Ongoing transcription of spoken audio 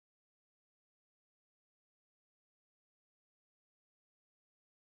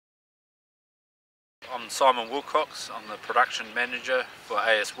I'm Simon Wilcox. I'm the production manager for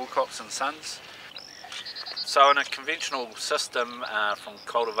AS Wilcox and Sons. So in a conventional system from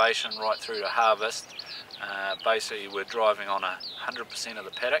cultivation right through to harvest, basically we're driving on 100% of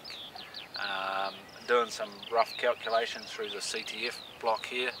the paddock. Doing some rough calculations through the CTF block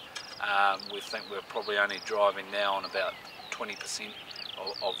here, we think we're probably only driving now on about 20%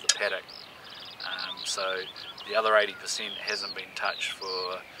 of the paddock. So the other 80% hasn't been touched for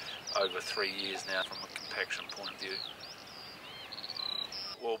over 3 years now from a compaction point of view.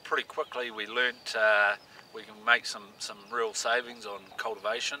 Well, pretty quickly we learnt we can make some real savings on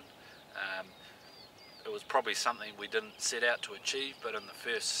cultivation. It was probably something we didn't set out to achieve, but in the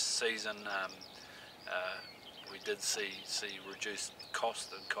first season we did see reduced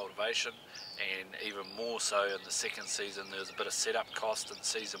cost in cultivation, and even more so in the second season. There was a bit of setup cost in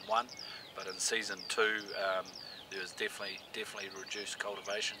season 1, but in season 2 there was definitely reduced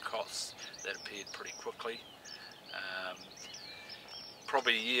cultivation costs that appeared pretty quickly.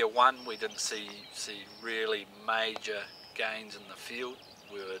 Probably year 1 we didn't see really major gains in the field.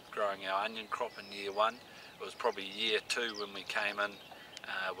 We were growing our onion crop in year 1. It was probably year 2 when we came in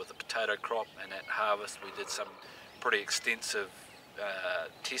with the potato crop, and at harvest we did some pretty extensive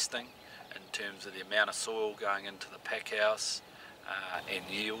testing in terms of the amount of soil going into the pack house and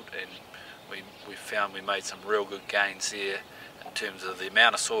yield, and we found we made some real good gains there in terms of the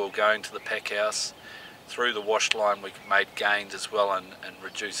amount of soil going to the pack house. Through the wash line we made gains as well in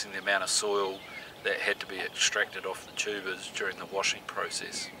reducing the amount of soil that had to be extracted off the tubers during the washing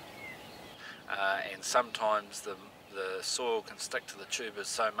process. And sometimes the soil can stick to the tubers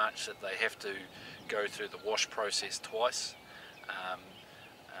so much that they have to go through the wash process twice.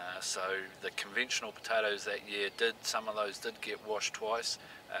 So the conventional potatoes that year some of those did get washed twice,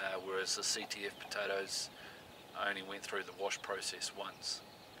 whereas the CTF potatoes only went through the wash process once.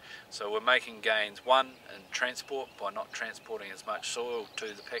 So we're making gains, 1 in transport by not transporting as much soil to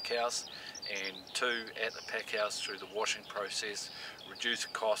the pack house, and 2 at the pack house through the washing process, reduce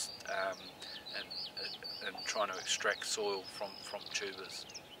cost and trying to extract soil from tubers.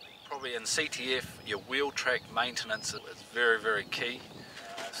 Probably in CTF your wheel track maintenance is very key.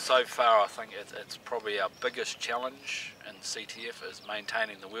 So far I think it's probably our biggest challenge in CTF is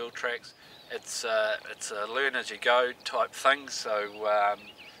maintaining the wheel tracks. It's a learn as you go type thing, so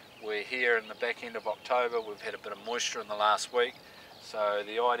we're here in the back end of October. We've had a bit of moisture in the last week, so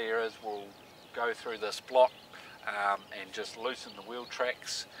the idea is we'll go through this block and just loosen the wheel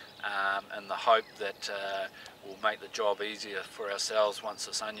tracks in the hope that we'll make the job easier for ourselves once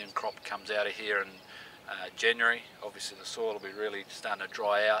this onion crop comes out of here in January. Obviously the soil will be really starting to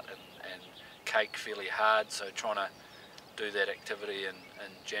dry out and cake fairly hard, so trying to do that activity in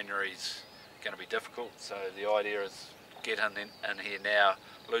January is going to be difficult. So the idea is get in here now,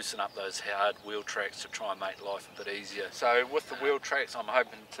 loosen up those hard wheel tracks to try and make life a bit easier. So with the wheel tracks I'm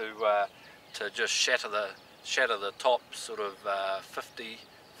hoping to just shatter the top sort of 50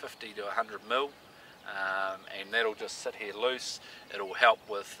 to 100 mil, and that'll just sit here loose. It'll help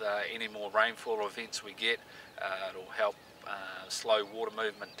with any more rainfall events we get. It'll help slow water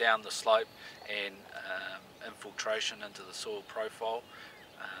movement down the slope and infiltration into the soil profile.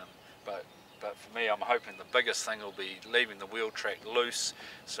 But for me, I'm hoping the biggest thing will be leaving the wheel track loose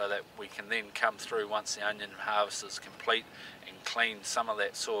so that we can then come through once the onion harvest is complete and clean some of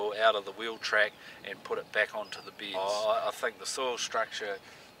that soil out of the wheel track and put it back onto the beds. I think the soil structure,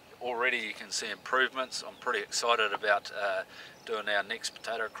 already you can see improvements. I'm pretty excited about doing our next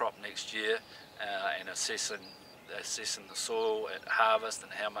potato crop next year and assessing the soil at harvest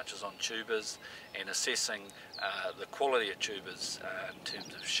and how much is on tubers, and assessing the quality of tubers in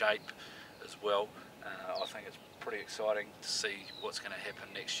terms of shape as well. I think it's pretty exciting to see what's going to happen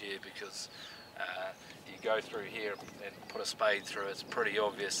next year, because you go through here and put a spade through, it's pretty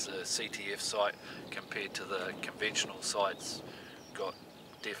obvious the CTF site compared to the conventional sites got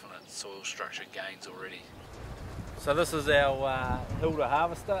definite soil structure gains already. So this is our Hilda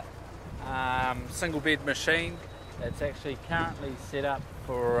harvester, single bed machine. It's actually currently set up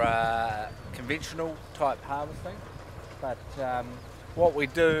for conventional type harvesting, but what we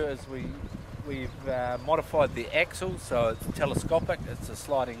do is we've modified the axle so it's telescopic, it's a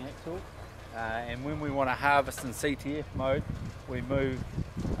sliding axle, and when we want to harvest in CTF mode we move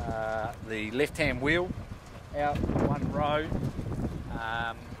the left hand wheel out one row,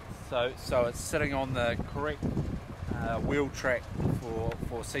 so it's sitting on the correct wheel track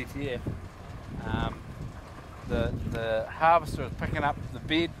for CTF. The harvester is picking up the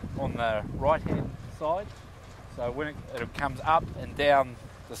bed on the right hand side, so when it comes up and down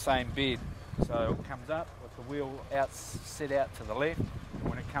the same bed, so it comes up with the wheel set out to the left, and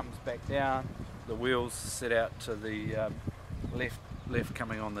when it comes back down the wheels set out to the left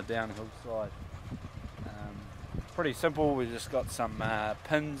coming on the downhill side. Pretty simple. We just got some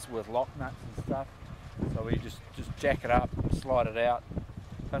pins with lock nuts and stuff, so we just jack it up, slide it out,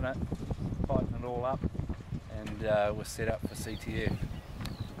 pin it, tighten it all up, and we're set up for CTF.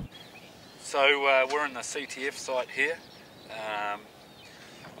 So we're in the CTF site here.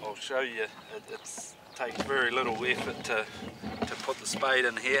 I'll show you. It takes very little effort to put the spade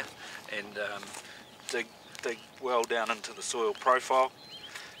in here and dig well down into the soil profile.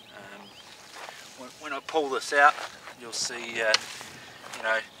 When I pull this out, you'll see, you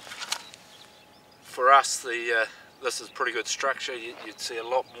know, for us this is pretty good structure. You'd see a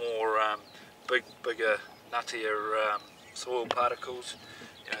lot more bigger, nuttier soil particles.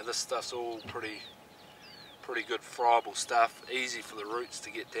 You know, this stuff's all pretty good friable stuff, easy for the roots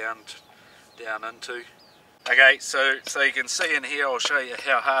to get down into. Okay, so you can see in here, I'll show you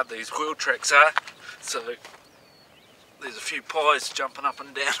how hard these wheel tracks are. So there's a few pies jumping up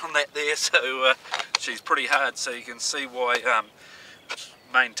and down on that there, so she's pretty hard. So you can see why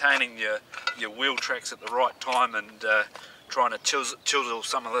maintaining your wheel tracks at the right time and trying to chisel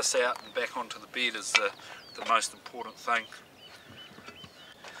some of this out and back onto the bed is the most important thing.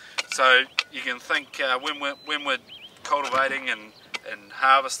 So you can think when we're cultivating and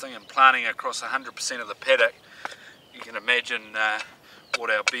harvesting and planting across 100% of the paddock, you can imagine what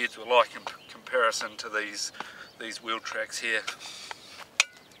our beds were like in comparison to these wheel tracks here.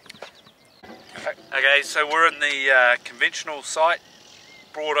 Okay, so we're in the conventional site,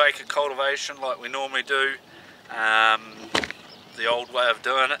 broadacre cultivation like we normally do, the old way of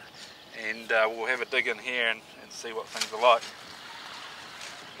doing it, and we'll have a dig in here and see what things are like.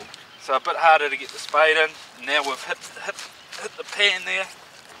 So a bit harder to get the spade in. Now we've hit the pan there.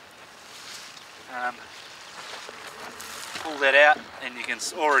 Pull that out, and you can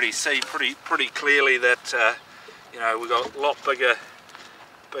already see pretty clearly that you know, we've got a lot bigger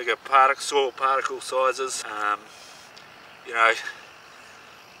soil particle sizes. You know,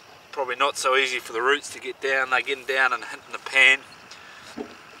 probably not so easy for the roots to get down. They're getting down and hitting the pan.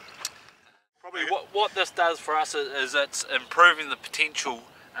 Probably what this does for us is it's improving the potential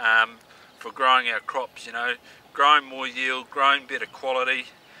for growing our crops. You know, growing more yield, growing better quality,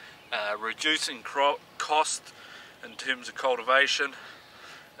 reducing cost in terms of cultivation,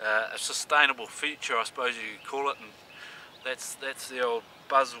 a sustainable future, I suppose you could call it, and that's the old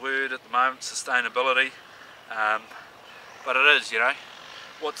buzzword at the moment, sustainability. But it is, you know,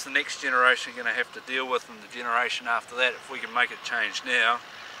 what's the next generation going to have to deal with, and the generation after that? If we can make it change now,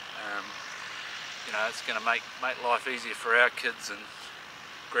 you know, it's going to make life easier for our kids and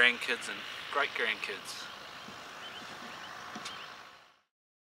grandkids and great grandkids.